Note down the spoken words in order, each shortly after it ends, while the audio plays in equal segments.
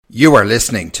You are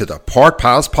listening to the Port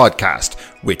Pals podcast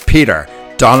with Peter,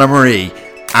 Donna Marie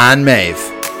and Maeve.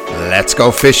 Let's go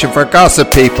fishing for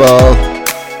gossip, people.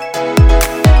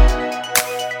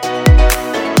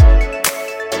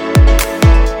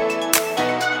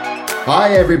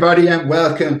 Hi everybody and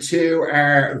welcome to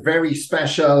our very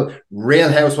special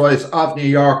Real Housewives of New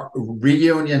York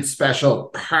reunion special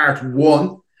part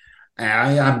 1.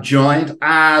 I am joined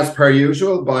as per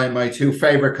usual by my two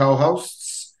favourite co-hosts,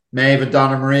 Maeve and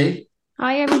Donna Marie.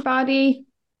 Hi, everybody.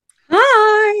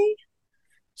 Hi.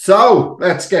 So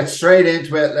let's get straight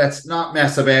into it. Let's not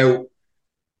mess about.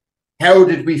 How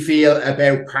did we feel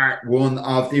about part 1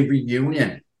 of the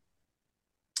reunion?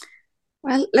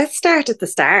 Well, let's start at the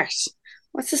start.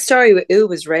 What's the story with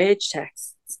Uba's rage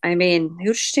texts? I mean, who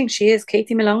does she think she is?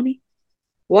 Katie Maloney?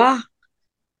 What?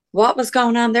 What was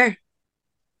going on there?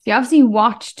 She obviously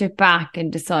watched it back and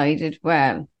decided,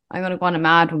 well, I'm going to go on a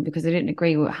mad one because I didn't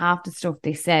agree with half the stuff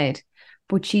they said.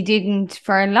 But she didn't,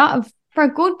 for a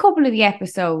good couple of the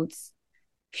episodes,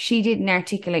 she didn't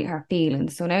articulate her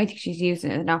feelings. So now I think she's using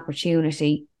it as an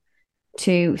opportunity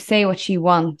to say what she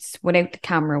wants without the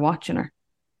camera watching her.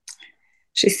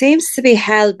 She seems to be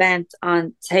hell-bent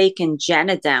on taking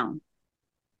Jenna down.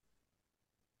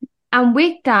 And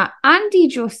with that, Andy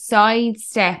just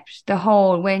sidestepped the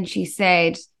whole when she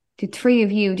said the three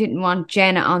of you didn't want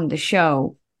Jenna on the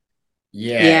show.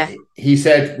 Yeah. He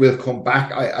said we'll come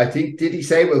back. I think, did he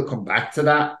say we'll come back to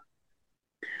that?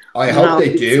 I hope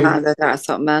they do. That's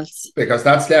something else. Because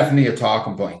that's definitely a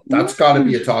talking point. That's got to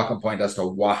be a talking point as to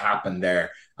what happened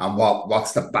there and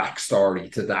what's the backstory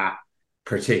to that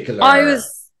particular. I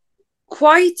was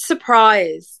quite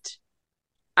surprised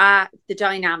at the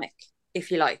dynamic,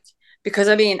 if you like. Because,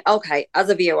 I mean, okay, as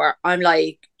a viewer, I'm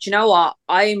like, do you know what?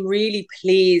 I'm really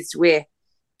pleased with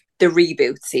the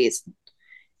reboot season.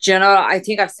 Do you know, I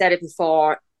think I've said it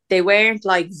before. They weren't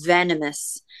like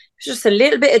venomous. It's just a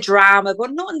little bit of drama,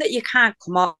 but nothing that you can't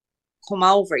come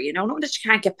over, you know, nothing that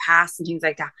you can't get past and things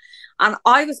like that. And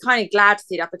I was kind of glad to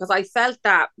see that because I felt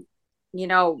that, you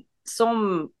know,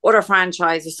 some other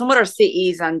franchises, some other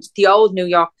cities and the old New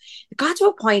York, it got to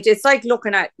a point, it's like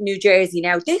looking at New Jersey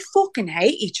now, they fucking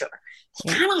hate each other.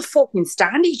 They cannot fucking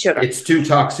stand each other. It's too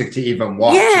toxic to even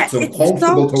watch. Yeah, it's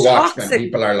uncomfortable so to watch toxic. when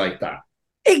people are like that.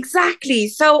 Exactly.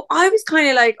 So I was kind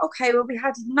of like, okay, well, we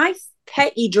had nice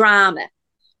petty drama.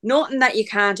 Nothing that you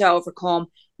can't overcome.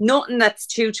 Nothing that's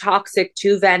too toxic,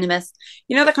 too venomous.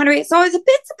 You know, that kind of way. So I was a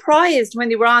bit surprised when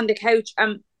they were on the couch.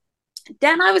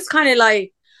 Then I was kind of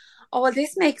like, oh, well,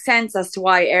 this makes sense as to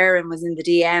why Erin was in the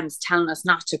DMs telling us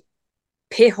not to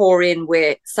pit her in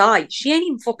with Sai. She ain't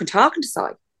even fucking talking to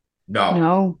Sai.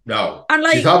 No. And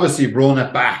like, she's obviously run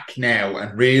it back now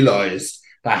and realised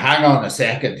that, hang on a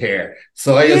second here,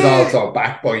 Sai is also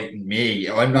backbiting me.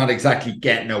 I'm not exactly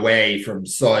getting away from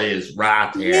Sai's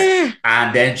wrath here. Yeah.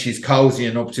 And then she's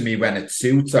cozying up to me when it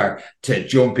suits her to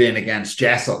jump in against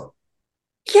Jessel.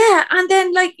 Yeah, and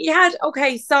then like you had,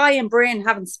 okay, Sai and Bryn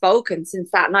haven't spoken since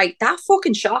that night. That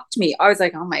fucking shocked me. I was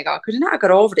like, oh my God, could I not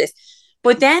got over this?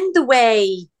 But then the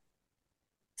way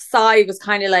Sai was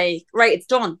kind of like, right, it's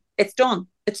done,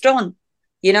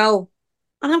 you know?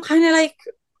 And I'm kind of like,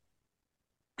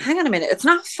 hang on a minute, it's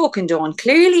not fucking done.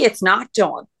 Clearly it's not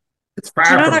done. It's far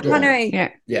from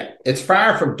done. Yeah, it's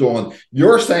far from done.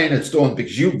 You're saying it's done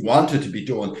because you want it to be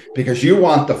done, because you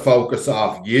want the focus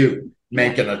off you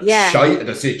making a shite of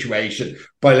the situation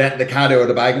by letting the cat out of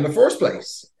the bag in the first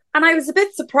place. And I was a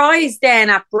bit surprised then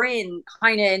at Bryn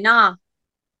kind of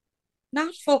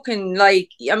not fucking like,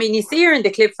 I mean, you see her in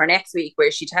the clip for next week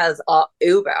where she tells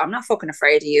Uber, I'm not fucking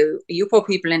afraid of you. You put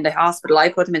people in the hospital, I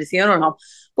put them in the funeral home.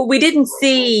 But we didn't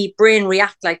see Bryn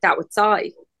react like that with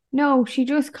Sai. No, she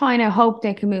just kind of hoped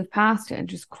they could move past it and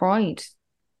just cried.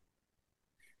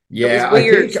 Yeah, it was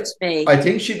weird to me. I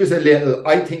think she was a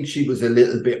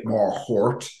little bit more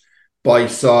hurt by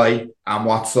Sai and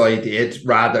what Sai did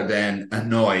rather than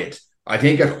annoyed. I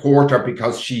think it hurt her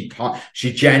because she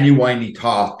genuinely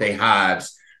thought they had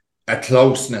a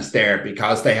closeness there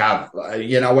because they have,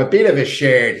 a bit of a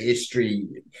shared history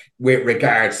with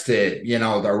regards to,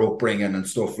 their upbringing and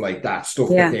stuff like that,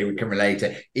 that they can relate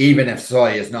to. Even if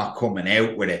Sai is not coming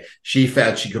out with it, she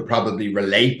felt she could probably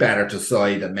relate better to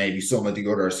Sai than maybe some of the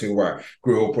others who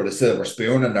grew up with a silver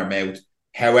spoon in their mouth.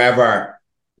 However,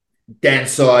 then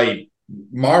Sai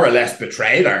more or less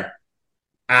betrayed her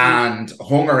and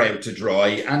hung her out to dry,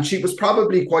 and she was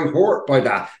probably quite hurt by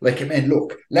that. Like, I mean,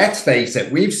 look, let's face it,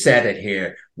 we've said it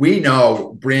here. We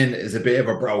know Bryn is a bit of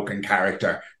a broken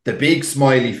character. The big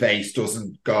smiley face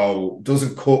doesn't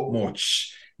cut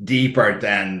much deeper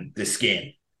than the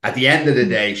skin. At the end of the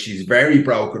day, she's very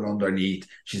broken underneath.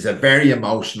 She's a very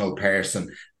emotional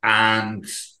person. And,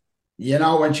 you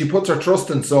know, when she puts her trust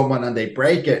in someone and they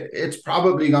break it, it's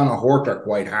probably going to hurt her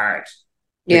quite hard.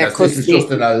 Yeah, Because this is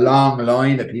just in a long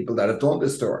line of people that have done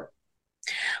this to her.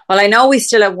 Well, I know we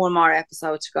still have one more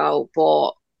episode to go,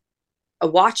 but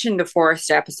watching the first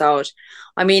episode,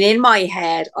 I mean, in my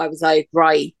head, I was like,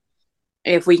 right,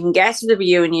 if we can get to the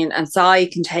reunion and Sai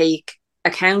can take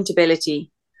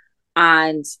accountability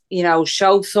and, you know,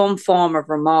 show some form of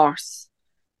remorse,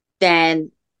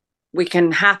 then we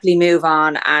can happily move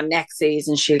on, and next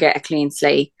season she'll get a clean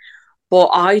slate. But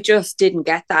I just didn't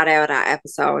get that out of that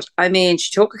episode. I mean,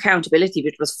 she took accountability,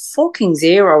 but it was fucking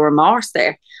zero remorse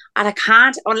there. And I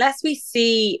can't, unless we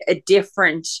see a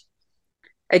different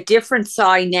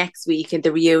side next week in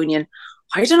the reunion,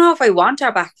 I don't know if I want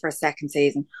her back for a second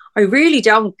season. I really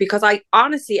don't, because I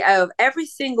honestly, out of every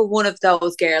single one of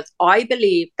those girls, I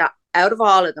believe that out of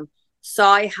all of them,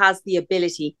 Sai has the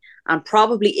ability and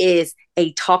probably is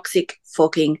a toxic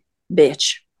fucking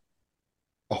bitch.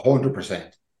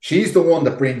 100%. She's the one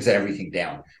that brings everything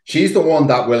down. She's the one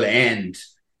that will end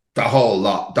the whole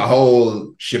lot, the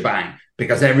whole shebang,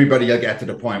 because everybody will get to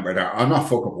the point where I'm not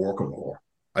fucking working with her.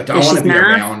 I don't want to be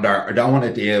around her. I don't want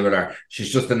to deal with her.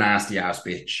 She's just a nasty ass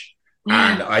bitch.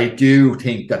 Yeah. And I do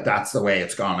think that that's the way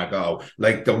it's going to go.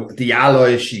 Like the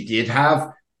allies she did have,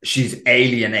 she's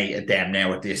alienated them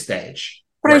now at this stage.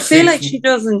 But I feel like she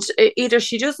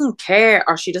doesn't care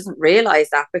or she doesn't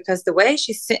realize that, because the way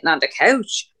she's sitting on the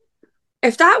couch,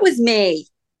 if that was me,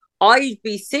 I'd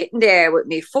be sitting there with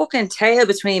me fucking tail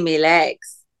between my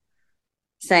legs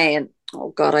saying,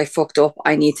 oh God, I fucked up.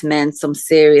 I need to mend some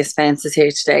serious fences here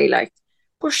today. Like,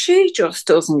 but she just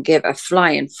doesn't give a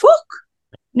flying fuck.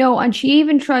 No, and she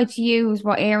even tried to use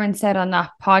what Aaron said on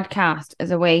that podcast as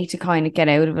a way to kind of get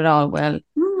out of it all. Well,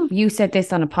 you said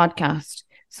this on a podcast,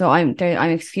 so I'm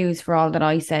excused for all that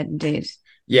I said and did.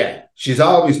 Yeah, she's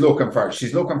always looking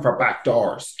for back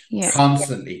doors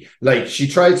constantly. Like, she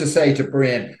tried to say to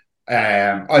Bryn,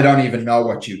 I don't even know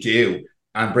what you do.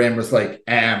 And Bryn was like,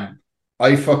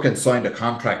 I fucking signed a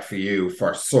contract for you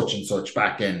for such and such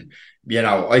back in, you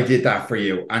know, I did that for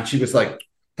you. And she was like,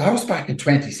 that was back in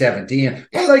 2017.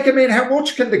 Well, like, I mean, how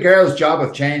much can the girl's job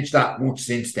have changed that much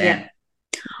since then?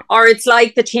 Yeah. Or it's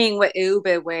like the thing with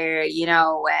Uba where, you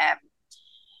know,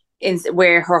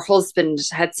 where her husband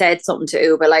had said something to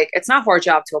Uba, like, it's not her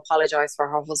job to apologize for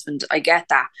her husband. I get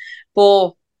that.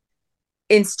 But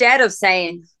instead of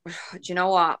saying, do you know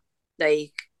what,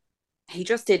 like, he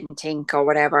just didn't think or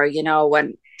whatever, you know,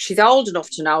 when she's old enough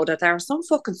to know that there are some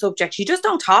fucking subjects you just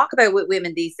don't talk about with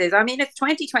women these days. I mean, it's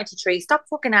 2023. Stop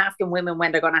fucking asking women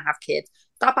when they're going to have kids.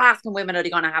 Stop asking women, are they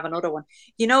going to have another one?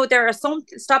 You know,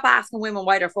 stop asking women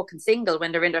why they're fucking single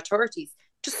when they're in their 30s.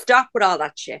 Just stop with all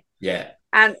that shit. Yeah.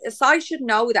 And Sai should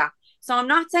know that. So I'm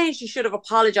not saying she should have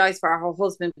apologized for her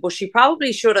husband, but she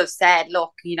probably should have said,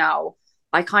 look, you know,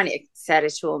 I kind of said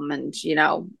it to him, and, you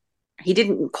know, he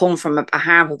didn't come from a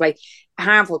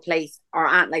harmful place or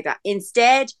anything like that.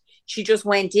 Instead, she just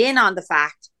went in on the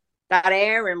fact that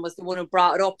Aaron was the one who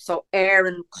brought it up, so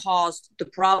Aaron caused the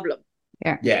problem.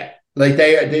 Yeah. Like,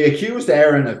 they accused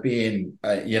Aaron of being,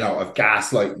 you know, of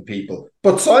gaslighting people,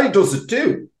 but Sai does it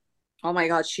too. Oh my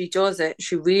God, she does it.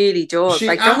 She really does. She,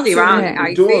 like, don't be wrong.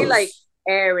 I feel like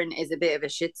Erin is a bit of a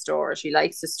shit storer. She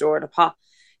likes to store the pot.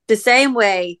 The same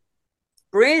way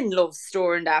Bryn loves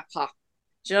storing that pot.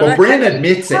 Do you know, but Bryn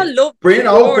admits it. Bryn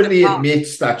openly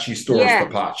admits that she stores the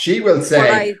pot. She will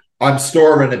say, I'm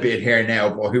storing a bit here now,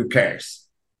 but who cares?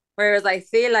 Whereas I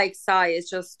feel like Sai is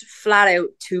just flat out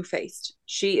two-faced.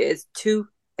 She is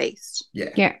two-faced.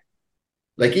 Yeah.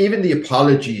 Like, even the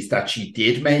apologies that she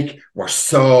did make were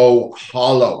so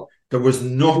hollow. There was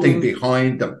nothing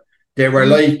behind them. They were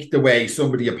like the way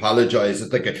somebody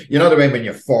apologizes. Like, you know, the way when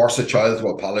you force a child to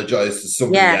apologize to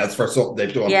somebody else for something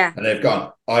they've done, and they've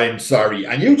gone, I'm sorry.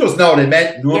 And you just know they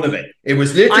meant none of it. It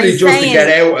was literally to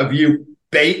get out of you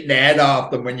baiting the head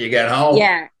off them when you get home.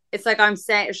 Yeah. It's like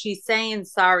she's saying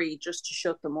sorry just to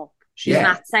shut them up. She's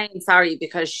not saying sorry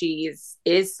because she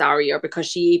is sorry or because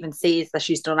she even sees that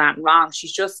she's done that wrong.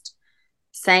 She's just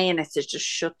saying it to just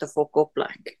shut the fuck up.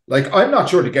 Like, I'm not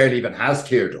sure the girl even has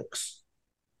tear ducts.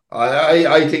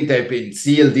 I think they've been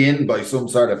sealed in by some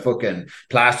sort of fucking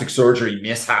plastic surgery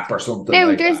mishap or something.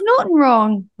 No, there's nothing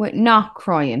wrong with not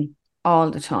crying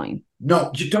all the time.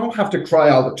 No, you don't have to cry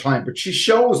all the time, but she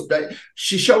shows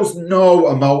no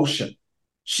emotion.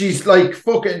 She's like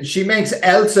fucking, she makes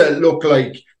Elsa look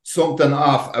like something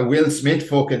off a Will Smith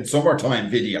fucking summertime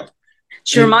video.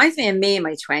 She reminds me of me in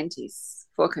my 20s.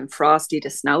 Fucking Frosty the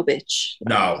Snow bitch.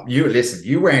 No, you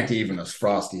weren't even as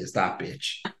frosty as that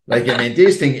bitch. Like, I mean,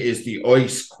 this thing is the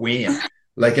ice queen.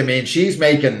 Like, I mean, she's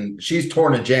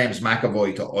turning James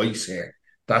McAvoy to ice here.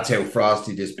 That's how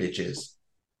frosty this bitch is.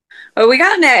 Well, we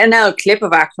got an clip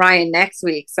of her crying next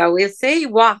week, so we'll see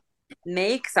what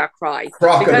makes her cry.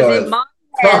 Because in my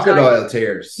head, crocodile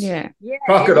tears. Yeah,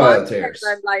 crocodile tears.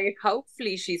 I'm like,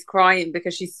 hopefully she's crying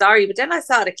because she's sorry. But then I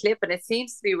saw the clip, and it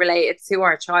seems to be related to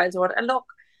her childhood. And look,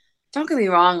 don't get me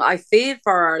wrong, I feel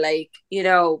for her. Like, you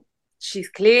know, she's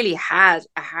clearly had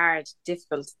a hard,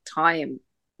 difficult time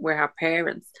with her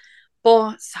parents.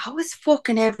 But so is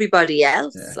fucking everybody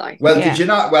else. Yeah. Like, well, did you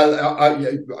not? Well,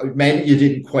 maybe you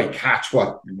didn't quite catch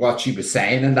what she was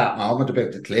saying in that moment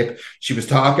about the clip. She was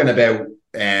talking about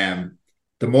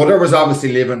the mother was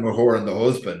obviously living with her and the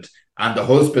husband, and the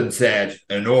husband said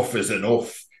enough is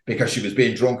enough because she was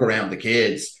being drunk around the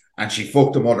kids, and she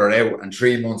fucked the mother out. And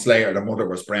 3 months later, the mother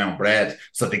was brown bread,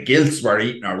 so the guilts were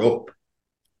eating her up.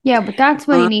 Yeah, but that's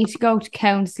why you need to go to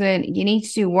counselling. You need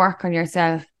to do work on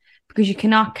yourself, because you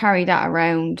cannot carry that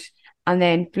around and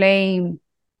then blame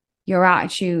your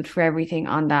attitude for everything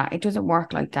on that. It doesn't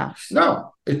work like that.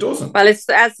 No, it doesn't. Well, it's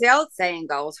as the old saying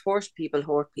goes, hurt people,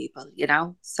 you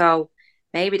know? So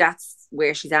maybe that's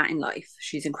where she's at in life.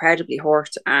 She's incredibly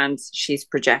hurt and she's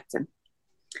projecting.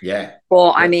 Yeah.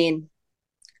 But I mean,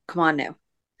 come on now.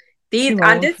 This is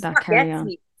what gets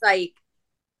me. It's like,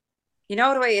 you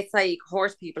know the way it's like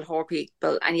hurt people,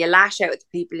 and you lash out at the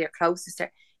people you're closest to.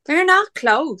 They're not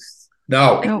close.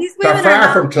 No, like, these they're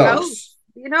far from close.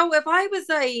 You know, if I was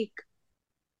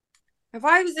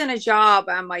in a job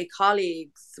and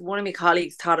one of my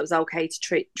colleagues thought it was okay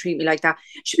to treat me like that,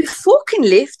 she'd be fucking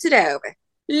lifted out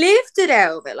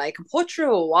of it, like, and put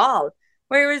through a wall.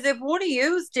 Whereas if one of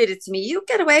you did it to me, you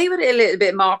get away with it a little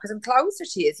bit more because I'm closer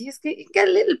to you. So you can get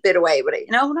a little bit away with it,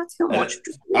 you know, not too much.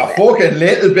 A fucking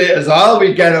little bit is all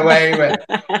we get away with.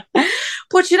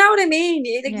 But you know what I mean?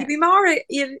 You be more,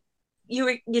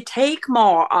 you take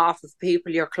more off of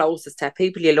people you're closest to,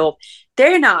 people you love.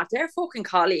 They're fucking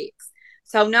colleagues.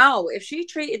 So no, if she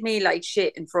treated me like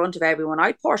shit in front of everyone,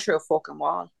 I'd push her a fucking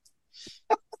wall.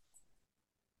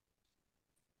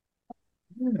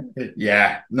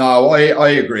 Yeah, no, I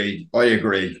agree.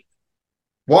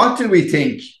 What do we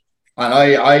think? And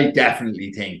I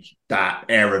definitely think that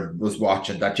Aaron was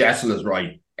watching, that Jessel is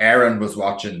right. Aaron was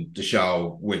watching the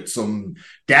show with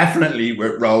definitely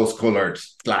with rose-coloured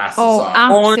glasses on.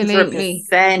 Absolutely.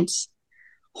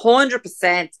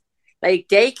 100%. Like,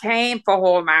 they came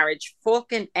for her marriage.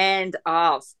 Fucking end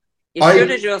of. You should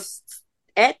have just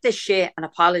ate the shit and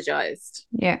apologized.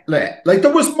 Yeah. Like,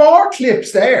 there was more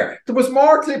clips there. There was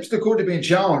more clips that could have been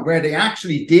shown where they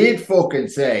actually did fucking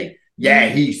say, yeah,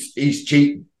 he's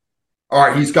cheating.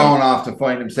 Or he's going off to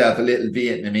find himself a little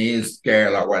Vietnamese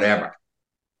girl or whatever.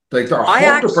 Like, there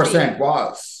 100%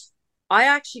 was. I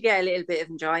actually get a little bit of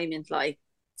enjoyment, like,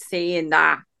 seeing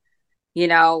that, you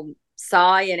know,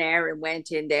 Sai and Aaron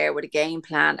went in there with a game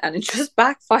plan and it just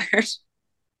backfired.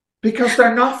 Because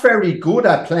they're not very good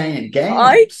at playing games.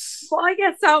 I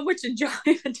get so much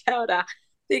enjoyment out of that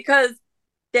because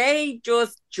they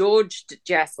just judged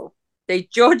Jessel. They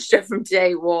judged her from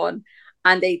day one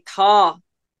and they thought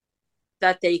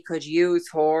that they could use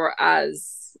her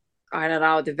as, I don't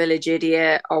know, the village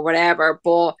idiot or whatever.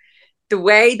 But the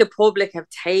way the public have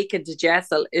taken to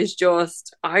Jessel is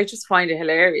I just find it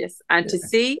hilarious. And to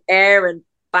see Aaron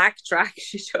backtrack,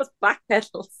 she just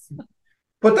backpedals.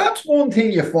 But that's one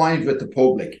thing you find with the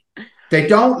public. They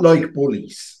don't like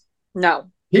bullies. No.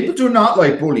 People do not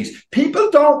like bullies. People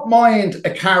don't mind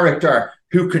a character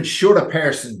who can shut a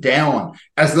person down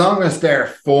as long as they're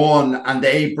fun and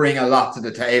they bring a lot to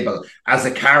the table as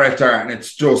a character. And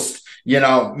it's just, you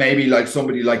know, maybe like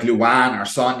somebody like Luann or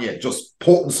Sonia just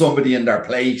putting somebody in their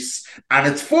place. And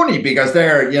it's funny because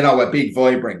they're, you know, a big,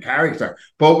 vibrant character.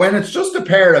 But when it's just a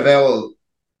pair of old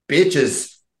bitches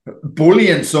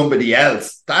bullying somebody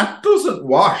else, that doesn't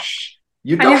wash.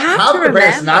 You don't have the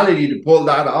personality to pull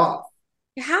that off.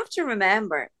 You have to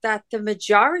remember that the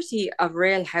majority of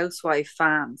Real Housewife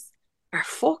fans are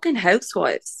fucking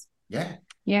housewives. Yeah.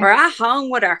 We're at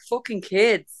home with our fucking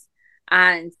kids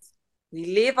and we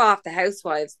live off the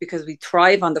housewives because we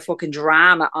thrive on the fucking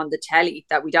drama on the telly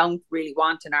that we don't really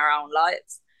want in our own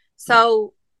lives.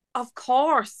 So, of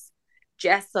course,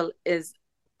 Jessel is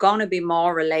going to be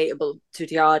more relatable to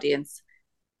the audience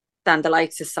than the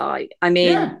likes of Sai. I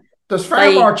mean, there's far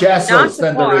more Jessels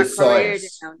than there is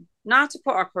Sais. Not to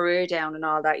put our career down and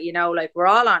all that, you know, like we're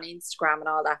all on Instagram and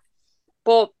all that.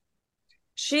 But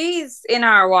she's in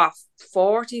her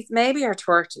 40s, maybe her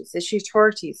 30s. Is she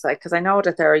 30s? Like, because I know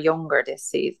that they're younger this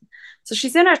season. So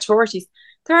she's in her 30s.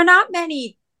 There are not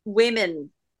many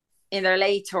women in their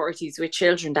late 30s with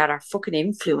children that are fucking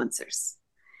influencers.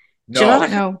 Do you know No,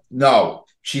 that? No.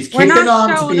 she's We're kicking not on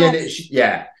to showing be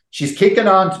off. she's kicking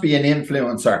on to be an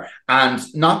influencer. And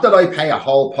not that I pay a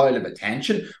whole pile of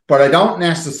attention, but I don't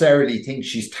necessarily think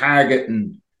she's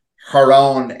targeting her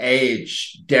own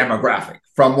age demographic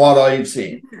from what I've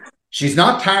seen. She's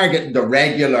not targeting a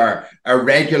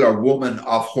regular woman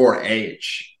of her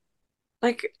age.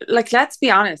 Like, let's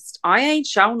be honest. I ain't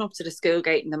showing up to the school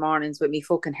gate in the mornings with me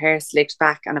fucking hair slicked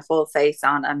back and a full face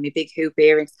on and my big hoop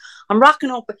earrings. I'm rocking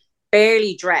up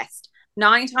barely dressed.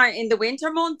 9 times in the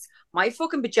winter months, my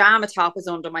fucking pajama top is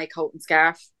under my coat and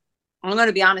scarf. I'm going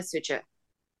to be honest with you,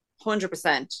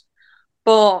 100%.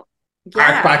 But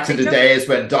Hark back to the days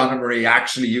when Donna Marie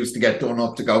actually used to get done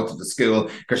up to go to the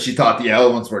school because she thought the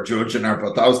elements were judging her,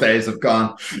 but those days have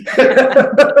gone.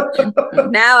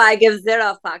 Now I give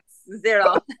 0 fucks.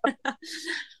 0. But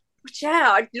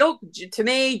yeah, look, to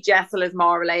me, Jessel is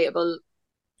more relatable.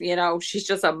 You know, she's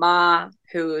just a ma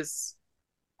who's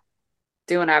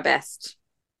doing her best.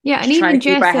 Yeah, and She's even trying to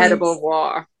keep her head Jessel above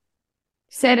water.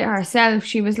 said it herself.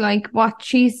 She was like, what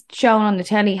she's shown on the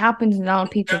telly happens in all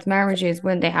people's marriages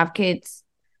when they have kids.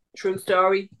 True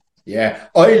story. Yeah,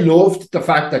 I loved the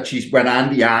fact that when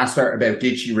Andy asked her about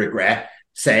did she regret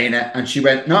saying it, and she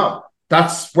went, no,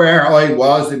 that's where I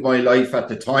was in my life at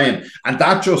the time. And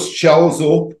that just shows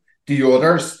up the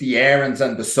others, the Aarons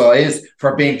and the Sies,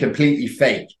 for being completely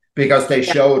fake because they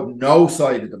showed no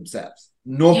side of themselves,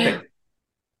 nothing. Yeah.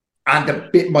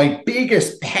 And my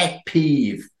biggest pet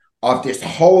peeve of this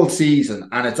whole season,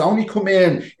 and it's only come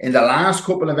in the last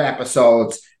couple of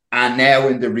episodes and now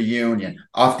in the reunion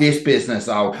of this business.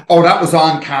 Oh, that was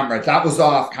on camera, that was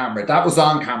off camera, that was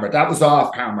on camera, that was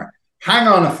off camera. Hang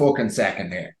on a fucking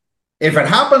second here. If it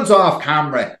happens off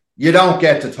camera, you don't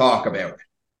get to talk about it.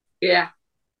 Yeah,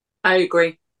 I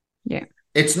agree. Yeah.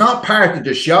 It's not part of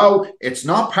the show. It's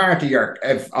not part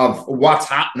of what's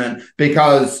happening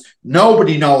because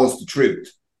nobody knows the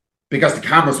truth because the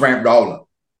cameras weren't rolling.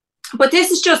 But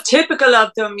this is just typical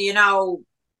of them, you know,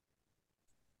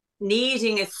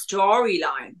 needing a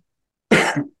storyline,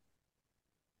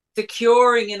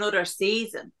 securing another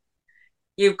season.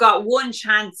 You've got one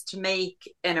chance to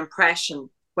make an impression,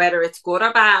 whether it's good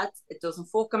or bad. It doesn't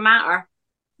fucking matter.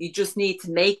 You just need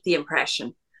to make the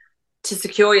impression to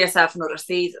secure yourself another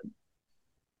season.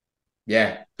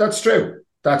 Yeah, that's true.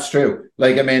 That's true.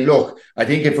 Like, I mean, look, I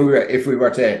think if we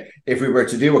were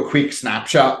to do a quick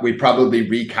snapshot, we'd probably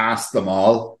recast them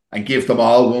all and give them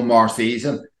all one more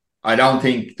season. I don't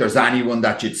think there's anyone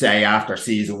that you'd say after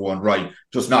season 1, right,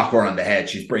 just knock her on the head.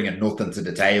 She's bringing nothing to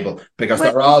the table because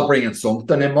they're all bringing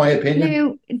something, in my opinion.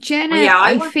 Now, Jenna,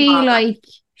 I feel like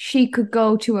she could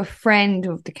go to a friend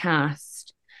of the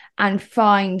cast and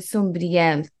find somebody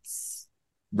else.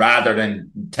 Rather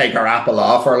than take her apple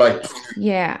off her, like.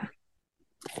 Yeah.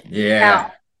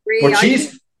 Yeah. Really, but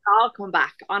she's all come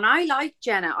back. And I like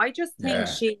Jenna. I just think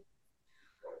she,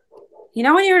 you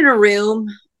know, when you're in a room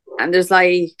and there's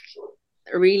like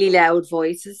really loud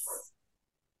voices.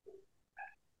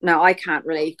 Now, I can't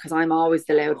relate because I'm always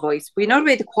the loud voice. But you know the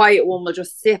way the quiet one will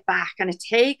just sit back and it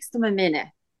takes them a minute.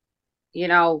 You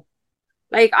know,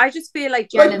 like I just feel like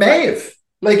Jenna's like Maeve.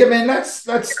 Like, I mean, let's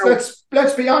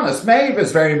be honest. Maeve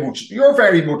is you're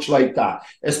very much like that.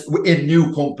 It's in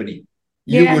new company.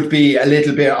 You would be a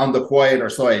little bit on the quieter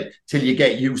side till you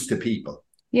get used to people.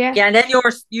 Yeah. Yeah, and then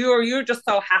you're just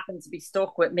so happen to be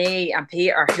stuck with me and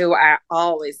Peter, who are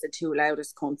always the 2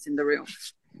 loudest cunts in the room.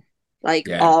 Like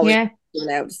always the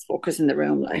loudest fuckers in the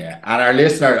room. Like, yeah. And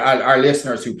our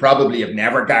listeners who probably have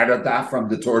never gathered that from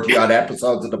the 30 odd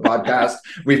episodes of the podcast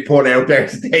we've put out there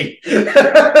today.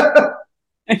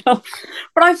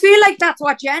 But I feel like that's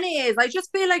what Jenny is. I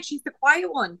just feel like she's the quiet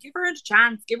one. Give her a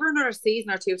chance. Give her another season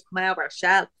or 2 to come out of her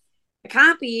shell. It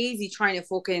can't be easy trying to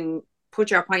fucking put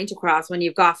your point across when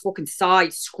you've got fucking Sai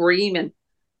screaming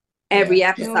every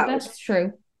episode. No, that's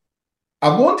true.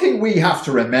 And one thing we have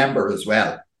to remember as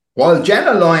well, while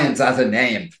Jenna Lyons as a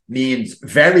name means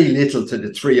very little to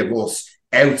the 3 of us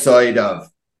outside of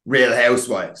Real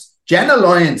Housewives, Jenna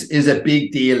Lyons is a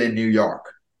big deal in New York.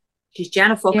 She's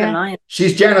Jenna fucking Lyons.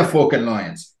 She's Jenna fucking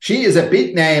Lyons. She is a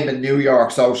big name in New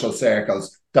York social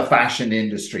circles, the fashion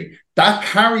industry. That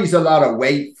carries a lot of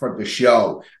weight for the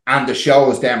show and the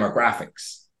show's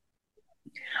demographics.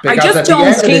 Because at the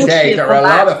end of the day, there are a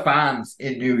lot of fans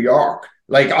in New York.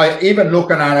 Like, even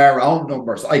looking at our own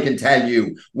numbers, I can tell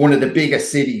you one of the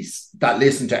biggest cities that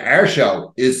listen to our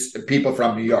show is people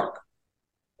from New York.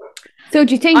 So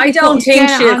do you think I don't think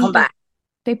she'll come back?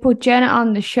 They put Jenna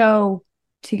on the show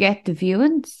to get the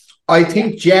viewings? I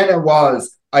think Jenna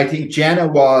was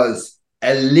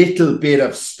a little bit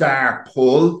of star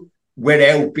pull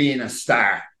without being a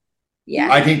star. Yeah.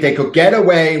 I think they could get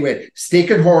away with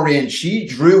sticking her in. She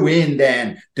drew in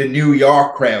then the New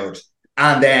York crowd,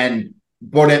 and then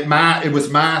but it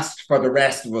was masked for the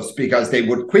rest of us because they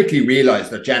would quickly realize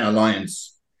that Jenna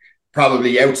Lyons,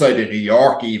 probably outside of New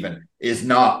York even, is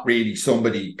not really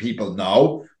somebody people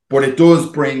know, but it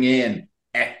does bring in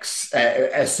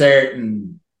a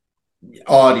certain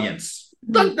audience.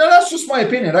 That's just my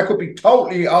opinion. That could be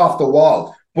totally off the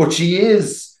wall, but she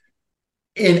is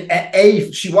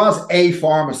she was a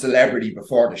former celebrity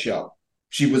before the show.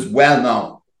 She was well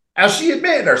known, as she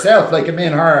admitted herself. Like, I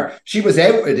mean, she was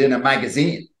outed in a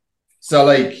magazine, so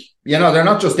like, you know, they're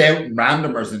not just outing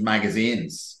randomers in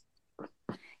magazines.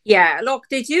 Yeah, look,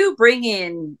 they do bring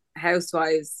in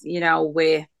housewives, you know,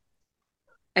 with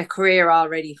a career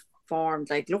already formed.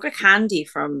 Like, look at Candy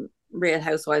from Real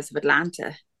Housewives of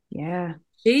Atlanta. Yeah,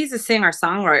 she's a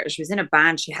singer-songwriter. She was in a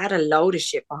band. She had a load of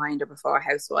shit behind her before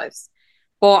Housewives.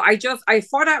 But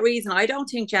for that reason, I don't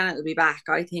think Janet will be back.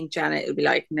 I think Janet will be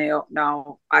like,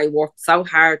 no, I worked so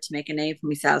hard to make a name for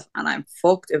myself, and I'm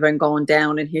fucked if I'm going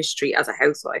down in history as a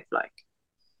housewife. Like,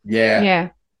 yeah,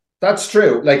 that's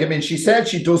true. Like, I mean, she said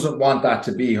she doesn't want that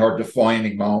to be her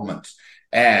defining moment.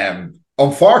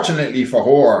 Unfortunately for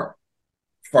her,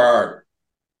 for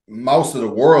most of the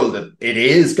world, it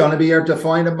is going to be her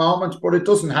defining moment, but it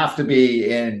doesn't have to be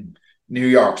in New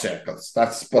York circles.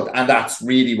 That's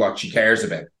really what she cares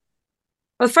about.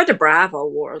 Well, for the Bravo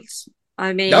world,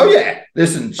 I mean, oh yeah,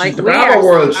 listen, like, the Bravo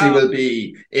world. She will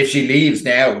be, if she leaves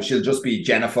now, she'll just be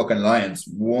Jenna fucking Lyons,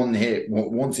 one hit,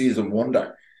 one season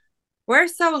wonder. We're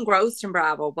so engrossed in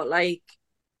Bravo, but like,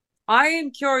 I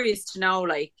am curious to know,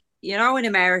 like, you know, in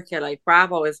America, like,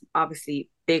 Bravo is obviously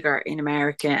bigger in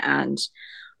America,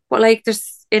 but like,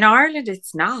 there's in Ireland,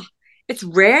 it's not. It's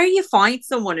rare you find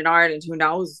someone in Ireland who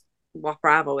knows what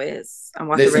Bravo is and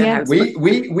what the Real House is.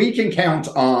 We can count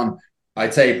on,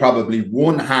 I'd say, probably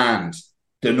one hand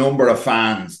the number of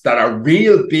fans that are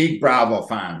real big Bravo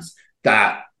fans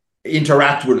that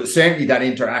interact with us through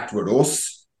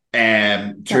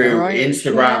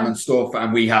Instagram and stuff,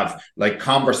 and we have like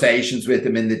conversations with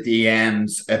them in the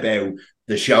DMs about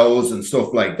the shows and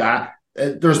stuff like that.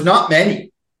 There's not many.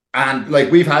 And like,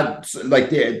 we've had like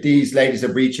these ladies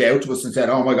have reached out to us and said,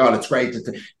 oh my God, it's great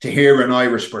to hear an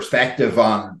Irish perspective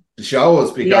on the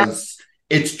shows, because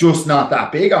it's just not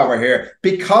that big over here,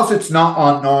 because it's not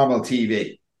on normal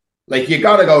TV. Like, you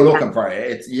got to go looking for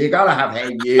it. You got to have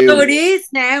Hey You. So it is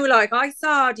now. Like, I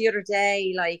saw the other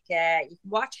day, like, you can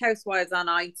watch Housewives on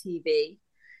ITV.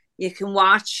 You can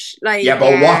watch, like... Yeah,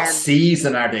 but what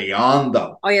season are they on,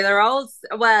 though? Oh, yeah, they're all...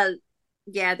 Well...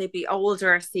 Yeah, they'd be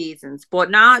older seasons, but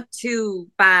not too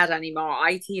bad anymore.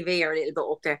 ITV are a little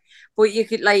bit up there. But you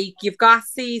could, like, you've got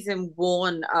season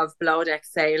 1 of Below Deck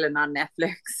Sailing on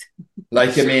Netflix.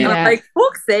 Like, I mean... like,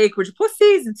 fuck's sake, would you put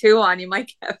season 2 on? You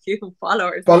might get a few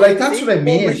followers. But, like, that's what I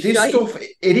mean. This stuff,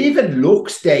 it even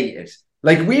looks dated.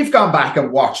 Like, we've gone back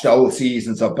and watched old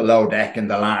seasons of Below Deck in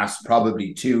the last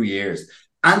probably 2 years.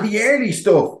 And the early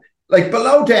stuff, like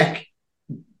Below Deck,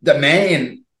 the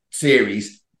main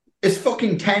series... is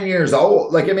fucking 10 years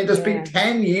old. Like, I mean, there's been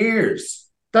 10 years.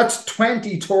 That's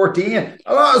 2013.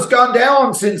 A lot has gone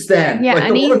down since then. Yeah,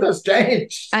 like, the world has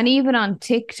changed. And even on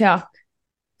TikTok,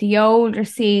 the older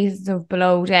seasons of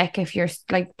Below Deck, if you're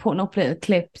like putting up little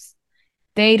clips,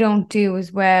 they don't do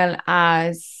as well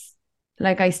as,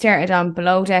 like, I started on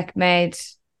Below Deck Med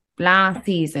last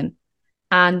season,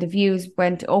 and the views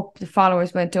went up, the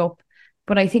followers went up.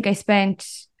 But I think I spent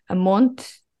a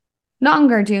month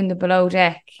longer doing the Below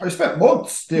Deck. I spent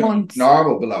months doing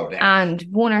normal Below Deck. And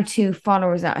 1 or 2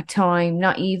 followers at a time,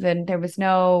 not even, there was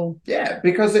no... Yeah,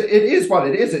 because it is what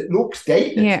it is. It looks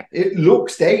dated. Yeah. It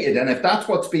looks dated. And if that's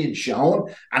what's being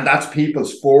shown, and that's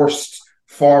people's first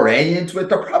foray into it,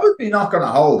 they're probably not going to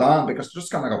hold on, because they're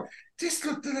just going to go, this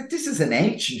is an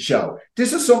ancient show.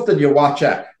 This is something you watch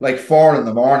at like 4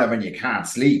 a.m. when you can't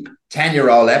sleep.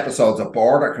 10-year-old episodes of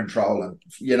Border Control and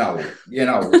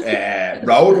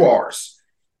Road Wars.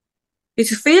 You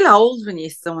feel old when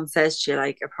someone says to you,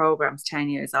 like, a program's 10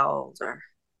 years old or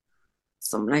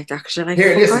something like that. Like,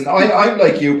 here, listen, I'm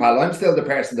like you, pal. I'm still the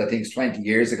person that thinks 20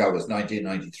 years ago was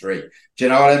 1993. Do you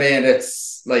know what I mean?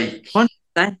 It's like 100%.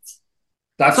 That's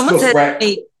just where.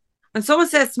 When someone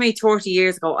says to me 30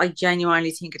 years ago, I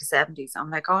genuinely think of the 70s. I'm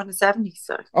like, in the 70s.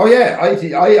 So. Oh, yeah. I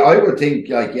would think,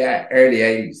 like, early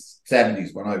 80s,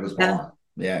 70s when I was born.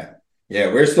 Yeah.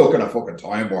 Yeah, we're stuck in a fucking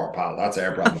time warp, pal. That's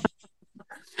our problem.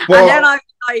 And then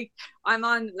I'm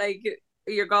on, like,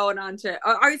 you're going on to...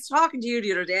 I was talking to you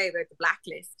the other day about the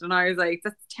Blacklist, and I was like,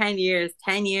 that's 10 years.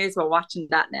 10 years we're watching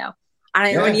that now.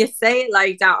 And when you say it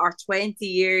like that, or 20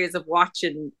 years of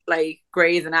watching, like,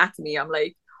 Grey's Anatomy, I'm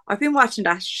like, I've been watching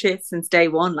that shit since day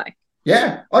one. Like,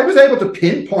 Yeah, I was able to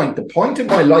pinpoint the point in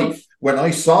my life when I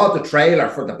saw the trailer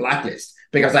for The Blacklist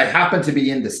because I happened to be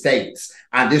in the States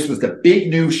and this was the big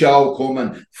new show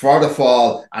coming for the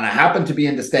fall. And I happened to be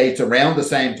in the States around the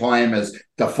same time as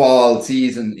the fall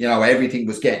season. You know, everything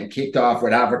was getting kicked off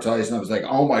with advertising. I was like,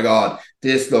 oh my God,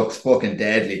 this looks fucking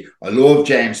deadly. I love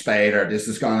James Spader. This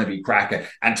is going to be cracking.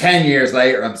 And 10 years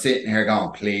later, I'm sitting here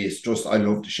going, please, I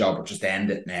love the show, but just end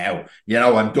it now. You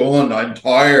know, I'm done. I'm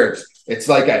tired. It's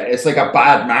like a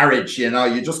bad marriage, you know.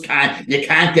 You can't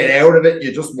get out of it.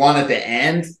 You just want it to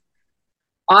end.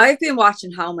 I've been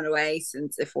watching Home and Away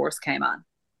since it first came on.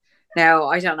 Now,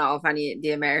 I don't know if any of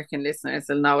the American listeners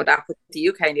will know that, but the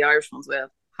UK and the Irish ones will.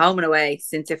 Home and Away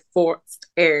since it first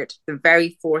aired, the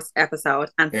very first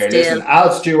episode, and here, still. Listen,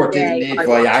 Al Stewart didn't need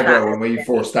Viagra when we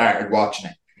first started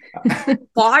watching it.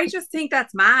 But I just think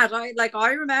that's mad. I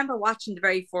remember watching the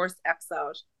very first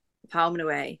episode of Home and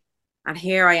Away. And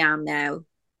here I am now,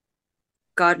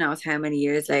 God knows how many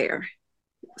years later,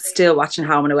 still watching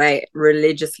Home and Away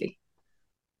religiously.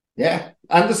 Yeah,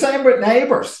 and the same with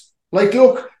Neighbours. Like,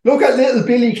 look at little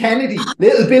Billy Kennedy.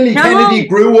 Little Billy Kennedy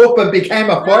grew up and became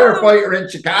a firefighter in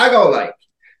Chicago, like.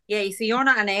 Yeah, you see, you're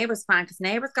not a Neighbours fan because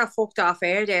Neighbours got fucked off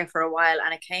air there for a while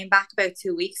and it came back about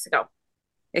 2 weeks ago.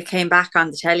 It came back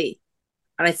on the telly.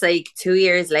 And it's like 2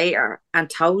 years later, and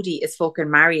Toadie is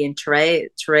fucking marrying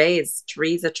Teresa.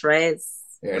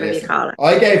 Here, whatever you call it.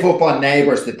 I gave up on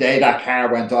Neighbours the day that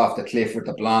car went off the cliff with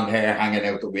the blonde hair hanging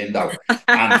out the window,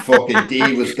 and fucking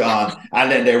Dee was gone.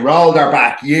 And then they rolled her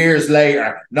back years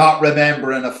later, not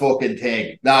remembering a fucking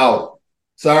thing. No,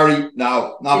 sorry,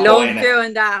 no, not buying it.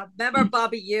 Doing that. Remember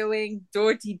Bobby Ewing,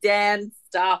 Dirty Den?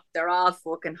 Stop. They're all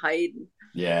fucking hiding.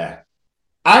 Yeah.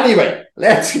 Anyway,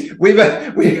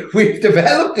 we've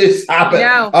developed this habit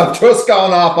of just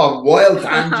going off on wild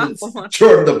tangents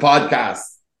during the podcast.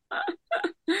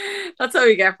 That's how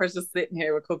we get for just sitting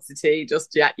here with cups of tea,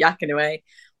 just yakking away.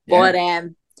 But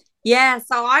yeah,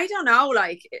 so I don't know.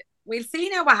 Like, we'll see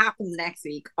now what happens next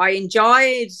week. I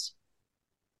enjoyed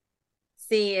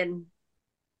seeing.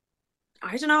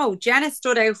 I don't know. Jenna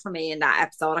stood out for me in that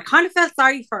episode. I kind of felt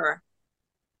sorry for her,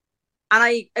 and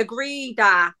I agree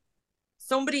that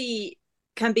somebody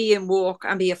can be in work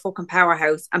and be a fucking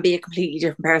powerhouse and be a completely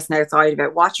different person outside of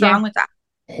it. What's wrong with that?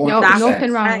 No,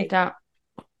 nothing wrong with that.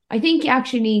 I think you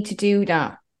actually need to do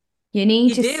that. You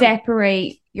need to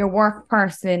separate your work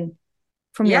person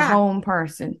from your home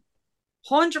person.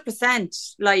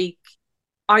 100%. Like,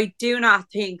 I do not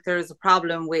think there's a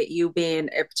problem with you being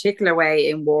a particular way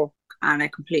in work and a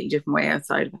completely different way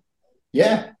outside of it.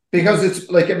 Yeah, because it's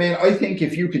like, I mean, I think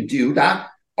if you can do that,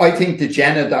 I think the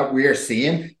Jenna that we're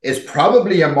seeing is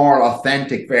probably a more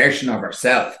authentic version of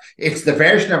herself. It's the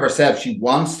version of herself she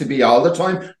wants to be all the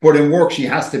time, but in work she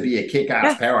has to be a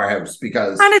kick-ass powerhouse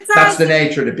because that's the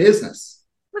nature of the business.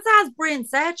 But as Bryn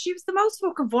said, she was the most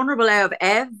fucking vulnerable out of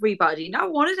everybody.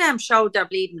 Not one of them showed their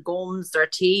bleeding gums, their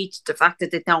teeth, the fact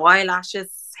that they'd no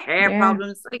eyelashes, hair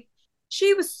problems. Like,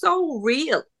 she was so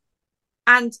real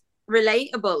and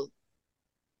relatable.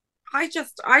 I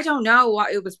don't know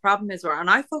what Uba's problem is, and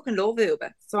I fucking love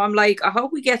Uba. So I'm like, I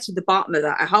hope we get to the bottom of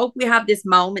that. I hope we have this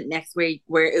moment next week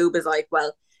where Uba's like,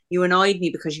 well, you annoyed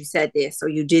me because you said this or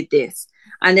you did this.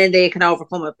 And then they can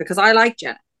overcome it because I like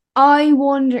Jenna. I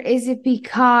wonder, is it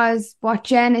because what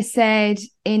Jenna said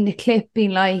in the clip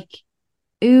being like,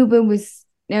 Uba was,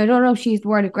 now I don't know if she used the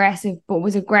word aggressive, but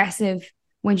was aggressive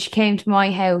when she came to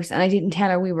my house and I didn't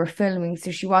tell her we were filming,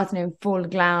 so she wasn't in full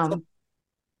glam.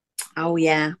 Oh,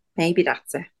 yeah. Maybe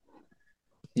that's it.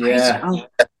 Yeah.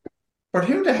 But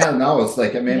who the hell knows?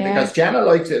 Like, I mean, because Jenna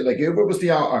likes it. Like, Uba was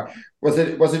the or was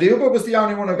it Uba was the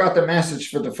only one who got the message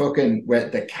for the fucking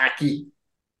with the khaki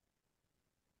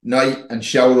night and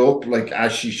showed up like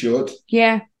as she should.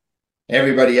 Yeah.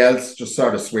 Everybody else just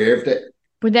sort of swerved it.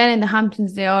 But then in the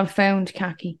Hamptons, they all found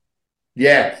khaki.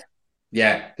 Yeah.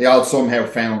 Yeah. They all somehow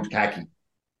found khaki,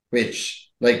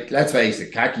 which, like, let's face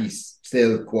it, khaki's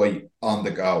still quite on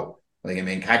the go. Like, I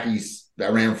mean, khaki's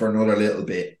around for another little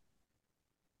bit.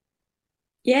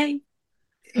 Yeah.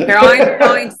 Here, I'm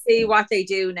trying to see what they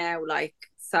do now. Like,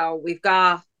 so we've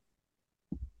got,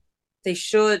 they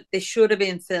should have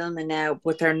been filming now,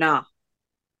 but they're not.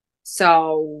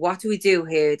 So what do we do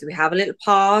here? Do we have a little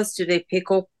pause? Do they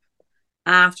pick up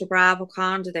after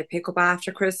BravoCon? Do they pick up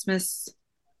after Christmas?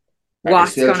 Are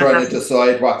they still trying to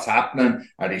decide what's happening?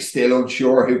 Are they still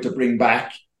unsure who to bring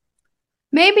back?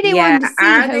 Maybe they want to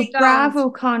see how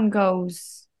BravoCon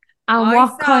goes and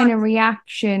what kind of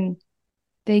reaction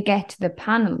they get to the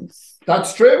panels.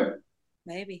 That's true.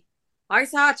 Maybe. I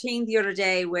saw a thing the other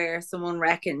day where someone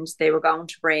reckoned they were going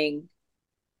to bring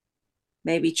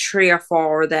maybe 3 or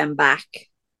 4 of them back,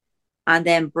 and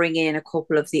then bring in a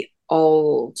couple of the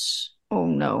old, Oh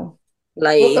no. But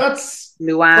like that's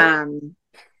Luann,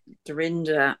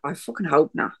 Dorinda. I fucking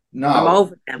hope not. I'm no,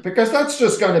 over them. because that's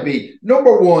just going to be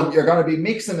number one. You're going to be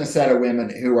mixing a set of women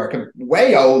who are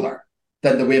way older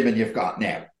than the women you've got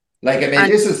now. Like, I mean,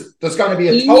 And there's going to be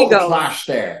a total egos. clash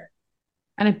there.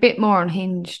 And a bit more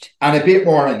unhinged. And a bit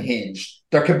more unhinged.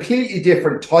 They're completely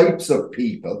different types of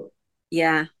people.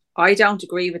 Yeah, I don't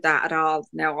agree with that at all.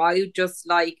 Now, I would just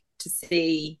like to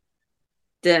see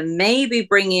them maybe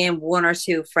bring in 1 or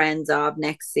 2 friends of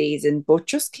next season, but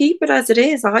just keep it as it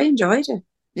is. I enjoyed it.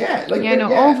 Yeah, like Yeah, no,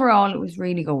 yeah. overall it was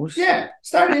really good. Yeah,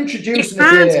 start introducing You a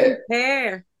can't bit of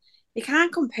compare. You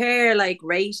can't compare like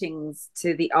ratings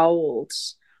to the old.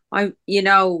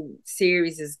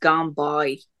 Series has gone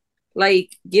by.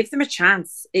 Like, give them a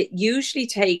chance. It usually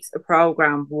takes a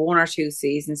program 1 or 2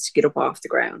 seasons to get up off the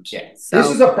ground. yeah. So This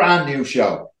is a brand new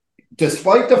show.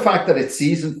 Despite the fact that it's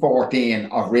season 14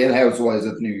 of Real Housewives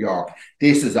of New York,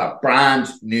 this is a brand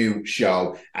new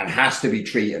show and has to be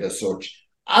treated as such.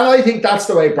 And I think that's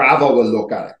the way Bravo will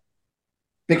look at it.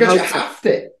 Because you have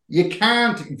to. You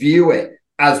can't view it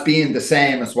as being the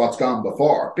same as what's gone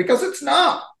before, because it's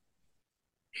not.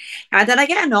 And then I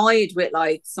get annoyed with,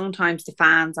 like, sometimes the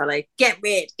fans are like, get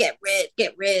rid, get rid,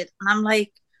 get rid. And I'm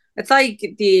like, it's like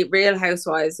the Real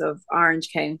Housewives of Orange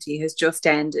County has just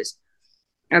ended.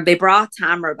 And they brought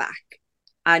Tamara back.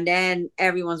 And then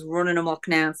everyone's running amok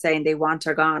now saying they want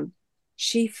her gone.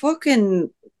 She fucking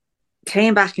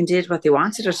came back and did what they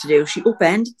wanted her to do. She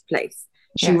upended the place.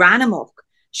 She ran amok.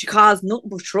 She caused nothing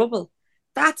but trouble.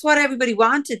 That's what everybody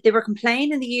wanted. They were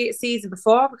complaining the season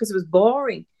before because it was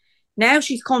boring. Now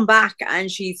she's come back and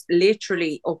she's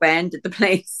literally upended the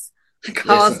place and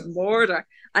caused murder.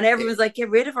 And everyone's like, get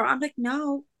rid of her. I'm like,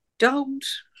 no, don't.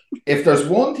 If there's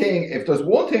one thing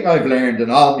I've learned in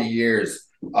all my years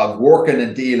of working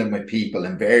and dealing with people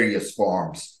in various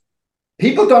forms,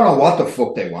 people don't know what the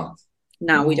fuck they want.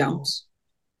 No, we don't.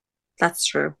 That's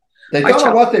true. They don't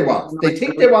know what they want. They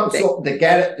think they want something. They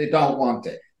get it. They don't want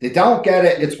it. They don't get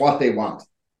it. It's what they want.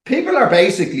 People are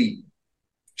basically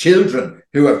children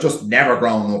who have just never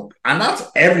grown up. And that's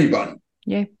everybody.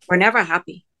 Yeah. We're never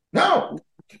happy. No,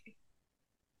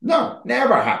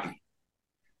 never happy.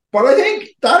 But I think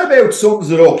that about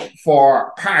sums it up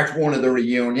for part 1 of the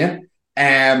reunion.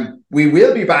 We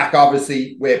will be back,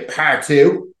 obviously, with part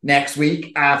 2 next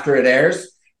week after it airs.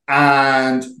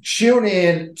 And tune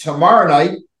in tomorrow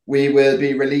night. We will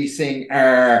be releasing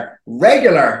our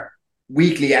regular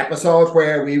weekly episode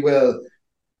where we will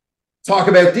talk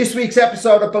about this week's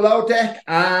episode of Below Deck,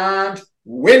 and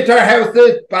Winter House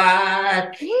is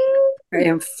back. I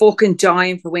am fucking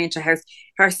dying for Winter House.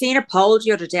 I seen a poll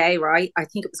the other day, right? I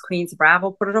think it was Queens of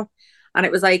Bravo put it up. And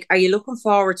it was like, are you looking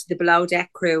forward to the Below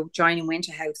Deck crew joining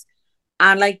Winter House?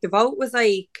 And like the vote was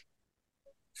like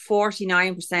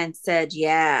 49% said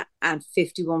yeah and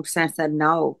 51% said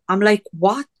no. I'm like,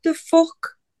 what the fuck?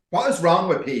 What is wrong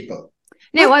with people?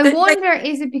 Now, I wonder,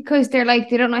 is it because they're like,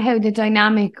 they don't know how the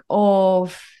dynamic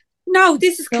of... No,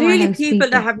 this is clearly people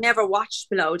that that have never watched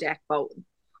Below Deck voting.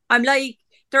 I'm like,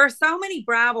 there are so many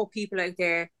Bravo people out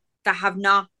there that have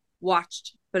not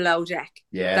watched Below Deck.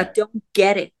 Yeah. That don't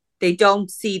get it. They don't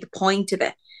see the point of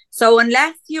it. So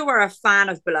unless you are a fan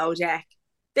of Below Deck,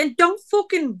 then don't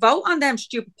fucking vote on them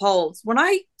stupid polls. When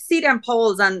I see them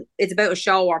polls and it's about a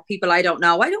show or people I don't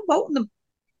know, I don't vote on them.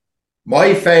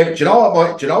 My favourite, do you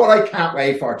know what I can't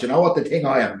wait for? Do you know what the thing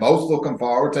I am most looking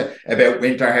forward to about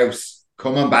Winter House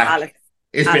coming back? Alex.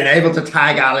 Is being able to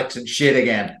tag Alex and shit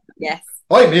again. Yes.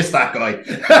 I miss that guy.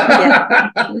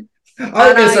 Yeah.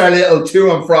 I miss our little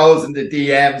to and fro's in the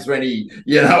DMs when he,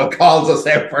 calls us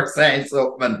out for saying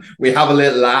something and we have a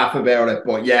little laugh about it.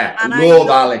 But yeah, and love I love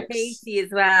Alex. Katie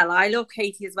as well. I love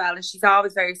Katie as well. And she's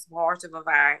always very supportive of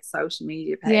our social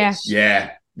media page.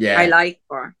 Yeah. I like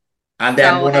her. And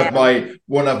then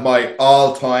one of my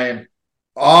all-time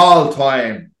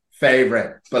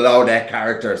favorite Below Deck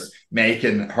characters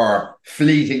making her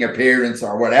fleeting appearance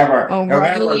or whatever,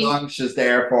 however long she's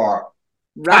there for.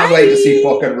 Can't wait to see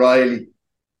fucking Riley.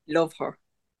 Love her.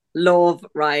 Love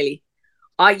Riley.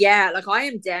 I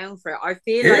am down for it. I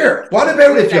feel like... What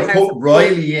about if you put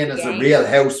Riley in as a Real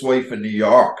Housewife in New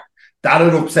York?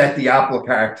 That'd upset the apple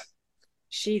cart.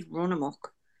 She'd run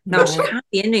amok. No, she can't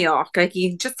be in New York. Like, you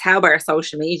can just tell by her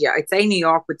social media. I'd say New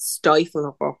York would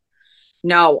stifle her.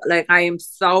 No, like, I am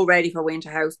so ready for Winter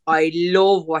House. I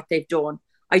love what they've done.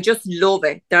 I just love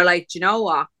it. They're like, do you know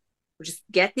what? We'll just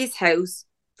get this house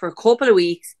for a couple of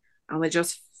weeks and we'll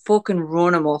just fucking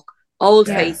run amok. Old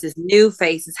faces, new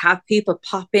faces, have people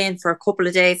pop in for a couple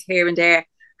of days here and there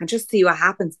and just see what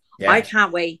happens. Yeah. I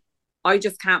can't wait. I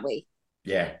just can't wait.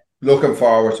 Yeah, looking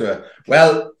forward to it.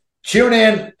 Well, tune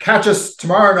in, catch us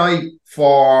tomorrow night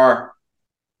for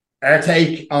our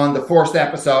take on the first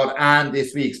episode and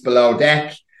this week's Below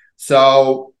Deck.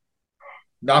 So,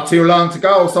 not too long to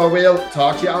go, so we'll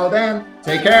talk to you all then.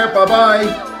 Take care, bye-bye.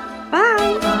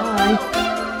 Bye. Bye.